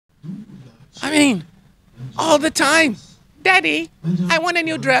I mean, all the time. Daddy, I want a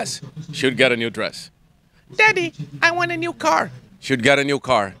new dress. Should get a new dress. Daddy, I want a new car. Should get a new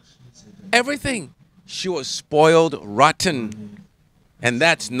car. Everything. She was spoiled, rotten. And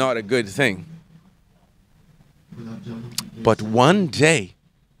that's not a good thing. But one day,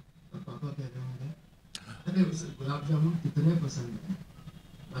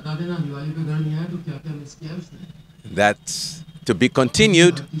 that's to be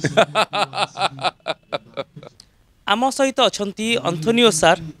continued. आम सहित अछंती अंथोनियो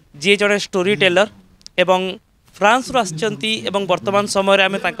sir जी जड़े story teller एवं France रु आछंती एवं वर्तमान समय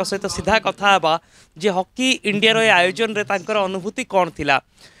आम सहित सीधा कथा बा जे हॉकी इंडिया रो आयोजन रे तांकर अनुभूति कौन थिला।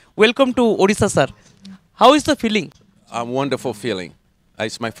 Welcome to Odisha sir, how is the feeling? A wonderful feeling.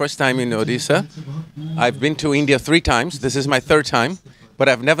 It's my first time in Odisha. I've been to India 3 times. This is my 3rd time, but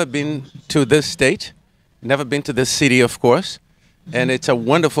I've never been to this state, never been to this city, of course. And it's a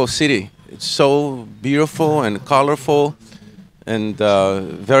wonderful city. It's so beautiful and colorful and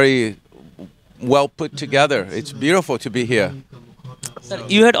very well put together. It's beautiful to be here. Sir,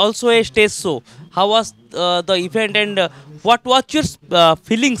 you had also a stage show. How was the event and what was your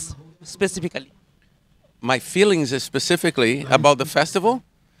feelings specifically? My feelings is specifically about the festival.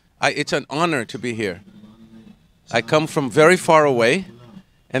 It's an honor to be here. I come from very far away,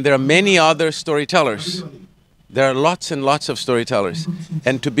 and there are many other storytellers. There are lots and lots of storytellers.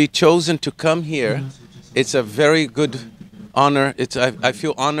 And to be chosen to come here, it's a very good honor. I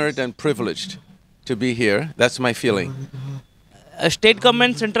feel honored and privileged to be here. That's my feeling. State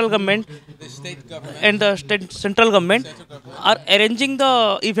government, central government, The state government and the central government are arranging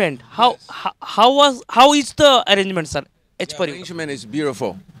the event. How is the arrangement, sir? As per you? arrangement is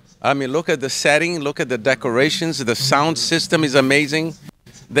beautiful. I mean, look at the setting, look at the decorations. The sound system is amazing.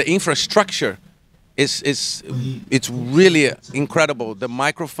 The infrastructure it's really incredible. The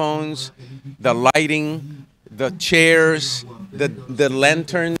microphones, the lighting, the chairs, the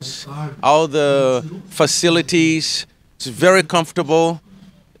lanterns, all the facilities. It's very comfortable.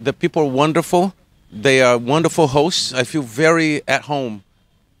 The people are wonderful. They are wonderful hosts. I feel very at home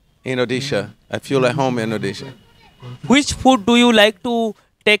in Odisha. I feel at home in Odisha. Which food do you like to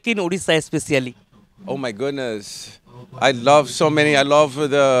take in Odisha especially? Oh my goodness. I love so many. I love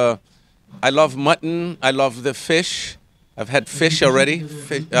mutton. I love the fish. I've had fish already.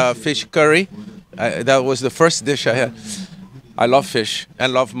 Fish curry. That was the first dish I had. I love fish. I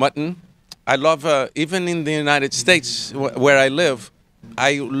love mutton. I love, even in the United States where I live,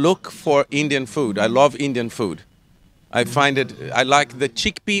 I look for Indian food. I love Indian food. I find it, I like the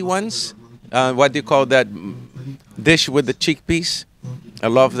chickpea ones. What do you call that dish with the chickpeas? I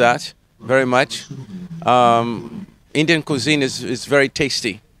love that very much. Indian cuisine is very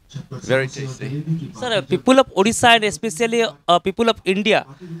tasty. Very tasty. Sir, people of Odisha and especially people of India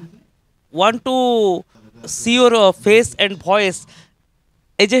want to see your face and voice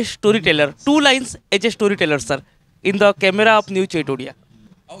as a storyteller. 2 lines as a storyteller, sir, in the camera of News8 Odia.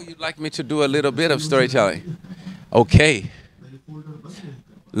 Oh, you'd like me to do a little bit of storytelling? Okay.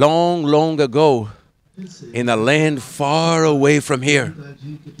 Long, long ago, in a land far away from here,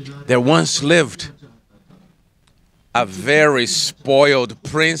 there once lived a very spoiled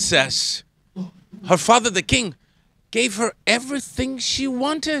princess. Her father, the king, gave her everything she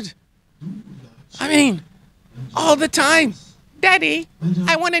wanted. I mean, all the time. Daddy,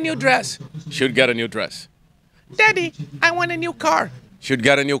 I want a new dress. Should get a new dress. Daddy, I want a new car. Should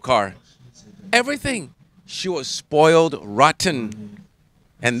get a new car. Everything. She was spoiled, rotten.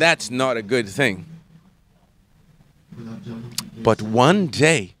 And that's not a good thing. But one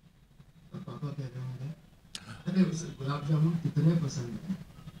day,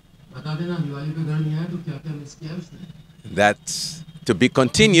 that's to be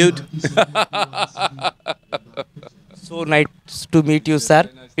continued. So nice to meet you, sir.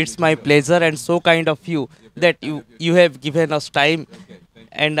 It's my pleasure and so kind of you that you have given us time,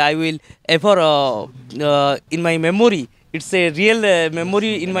 and I will ever in my memory. It's a real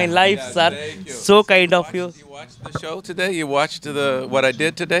memory in my life, sir. So kind of you. You watched the show today? You watched what I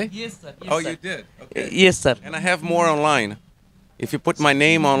did today? Yes, sir. Yes, Oh, sir. you did? Okay. Yes, sir. And I have more online. If you put my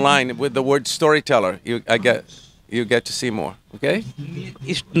name online with the word storyteller, you get to see more. Okay?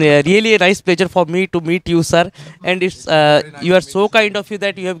 It's really a nice pleasure for me to meet you, sir. And it's you are so kind of you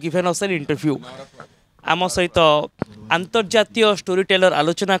that you have given us an interview. आम सहित अंतर्जातीय story teller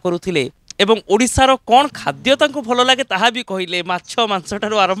आलोचना करुथिले एवं ओडिशार कौन खाद्य तांको भल लगे ताहा भी कहिले माछ मांस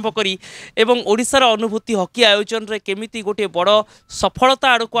ठारू आरंभ करी एवं ओडिशार अनुभूति हॉकी आयोजन रे केमिति गोटे बड़ सफलता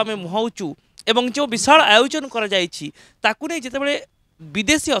आड़को आमे मुहाउचु एवं जो विशाल आयोजन करा जायछि ताकु नै जेतेबेले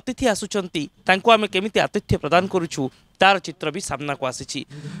विदेशी अतिथि आसुचंती तांको आमे केमिति आतिथ्य प्रदान करूछु तार चित्र भी सामना को आसी।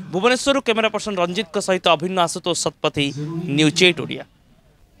 भुवनेश्वर कैमेरा पर्सन रंजित सहित अभिन्न आशुतोष शतपथी, न्यूज 8 ओडिया।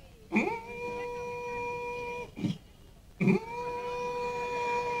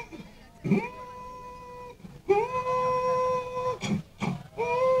 Hmm?